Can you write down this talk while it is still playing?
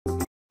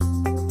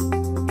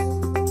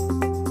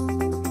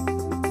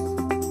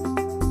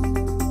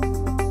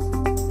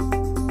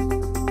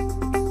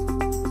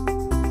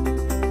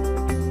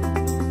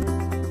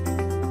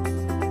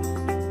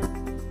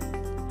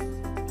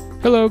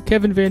Hello,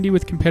 Kevin Vandy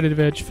with Competitive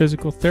Edge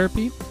Physical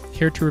Therapy,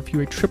 here to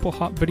review a triple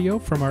hop video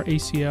from our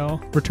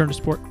ACL return to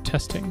sport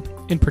testing.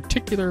 In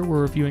particular,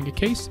 we're reviewing a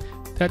case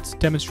that's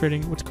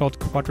demonstrating what's called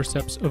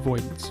quadriceps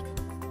avoidance.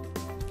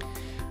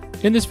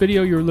 In this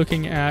video, you're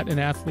looking at an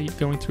athlete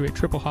going through a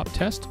triple hop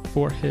test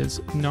for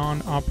his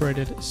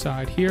non-operated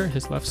side here,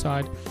 his left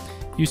side.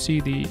 You see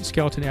the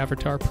skeleton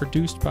avatar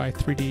produced by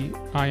 3D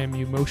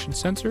IMU motion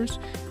sensors,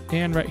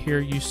 and right here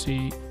you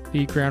see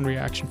the ground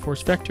reaction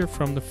force vector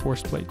from the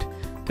force plate.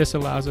 This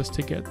allows us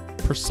to get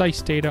precise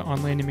data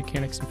on landing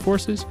mechanics and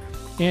forces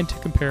and to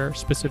compare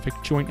specific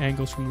joint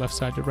angles from left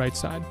side to right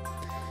side.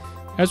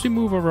 As we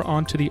move over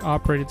onto the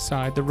operated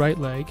side, the right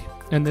leg,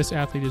 and this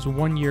athlete is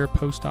 1 year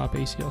post-op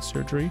ACL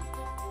surgery,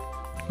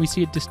 we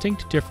see a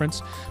distinct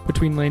difference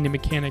between landing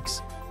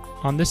mechanics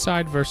on this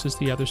side versus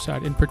the other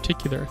side. In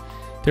particular,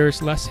 there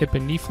is less hip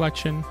and knee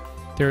flexion,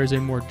 there is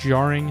a more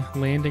jarring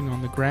landing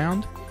on the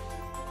ground,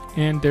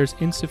 and there's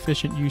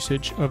insufficient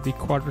usage of the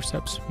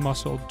quadriceps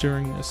muscle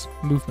during this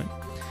movement.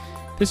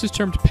 This is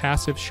termed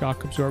passive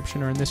shock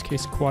absorption, or in this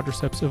case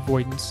quadriceps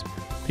avoidance,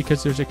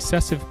 because there's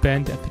excessive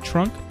bend at the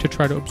trunk to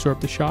try to absorb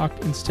the shock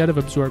instead of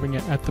absorbing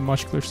it at the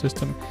muscular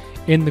system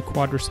in the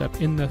quadricep,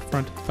 in the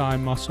front thigh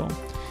muscle.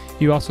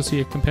 You also see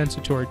a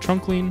compensatory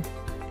trunk lean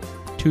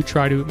to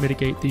try to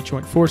mitigate the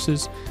joint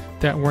forces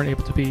that weren't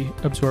able to be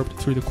absorbed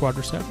through the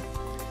quadricep.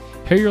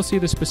 Here you'll see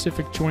the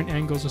specific joint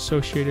angles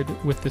associated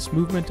with this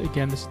movement.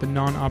 Again, this is the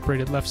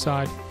non-operated left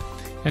side.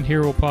 And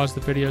here we'll pause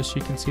the video so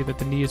you can see that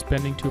the knee is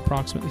bending to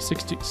approximately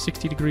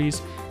 60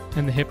 degrees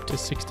and the hip to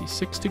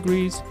 66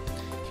 degrees.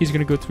 He's going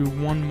to go through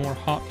one more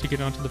hop to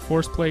get onto the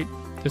force plate.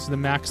 This is the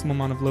maximum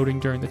amount of loading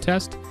during the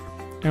test.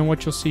 And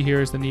what you'll see here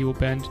is the knee will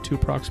bend to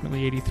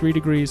approximately 83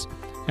 degrees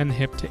and the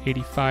hip to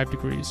 85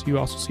 degrees. You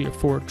also see a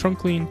forward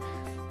trunk lean.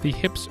 The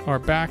hips are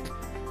back,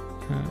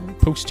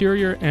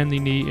 posterior, and the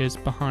knee is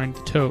behind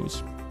the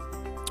toes.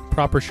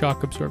 Proper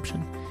shock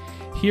absorption.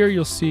 Here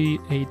you'll see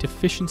a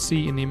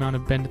deficiency in the amount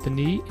of bend at the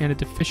knee and a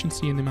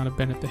deficiency in the amount of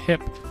bend at the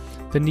hip.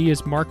 The knee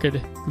is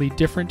markedly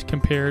different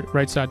compared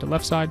right side to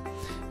left side.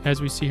 As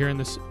we see here in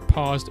this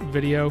paused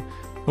video,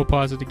 we'll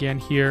pause it again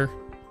here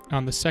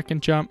on the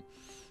second jump,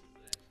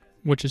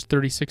 which is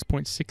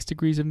 36.6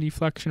 degrees of knee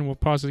flexion. We'll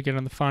pause it again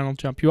on the final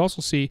jump. You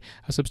also see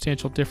a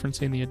substantial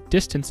difference in the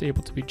distance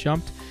able to be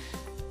jumped,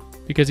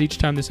 because each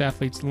time this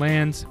athlete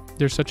lands,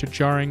 there's such a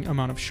jarring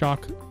amount of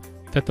shock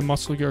that the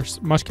muscular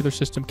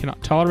system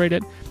cannot tolerate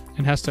it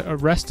and has to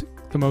arrest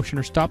the motion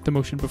or stop the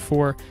motion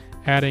before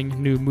adding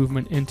new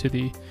movement into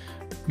the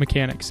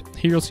mechanics.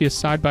 Here you'll see a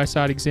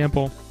side-by-side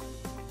example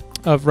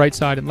of right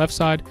side and left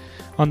side.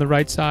 On the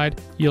right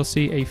side, you'll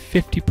see a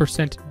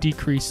 50%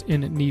 decrease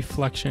in knee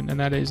flexion, and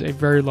that is a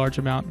very large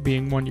amount,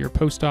 being 1 year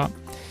post-op.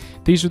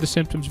 These are the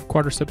symptoms of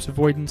quadriceps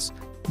avoidance.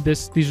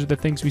 These are the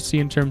things we see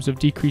in terms of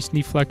decreased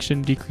knee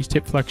flexion, decreased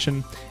hip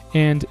flexion,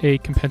 and a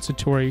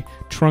compensatory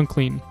trunk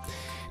lean.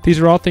 These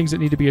are all things that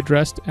need to be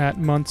addressed at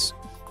months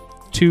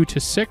 2 to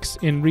 6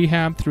 in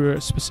rehab through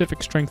a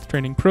specific strength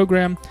training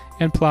program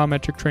and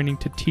plyometric training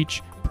to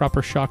teach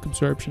proper shock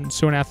absorption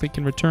so an athlete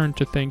can return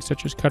to things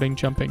such as cutting,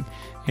 jumping,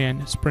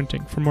 and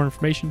sprinting. For more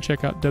information,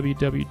 check out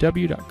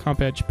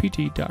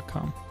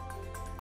www.compedgept.com.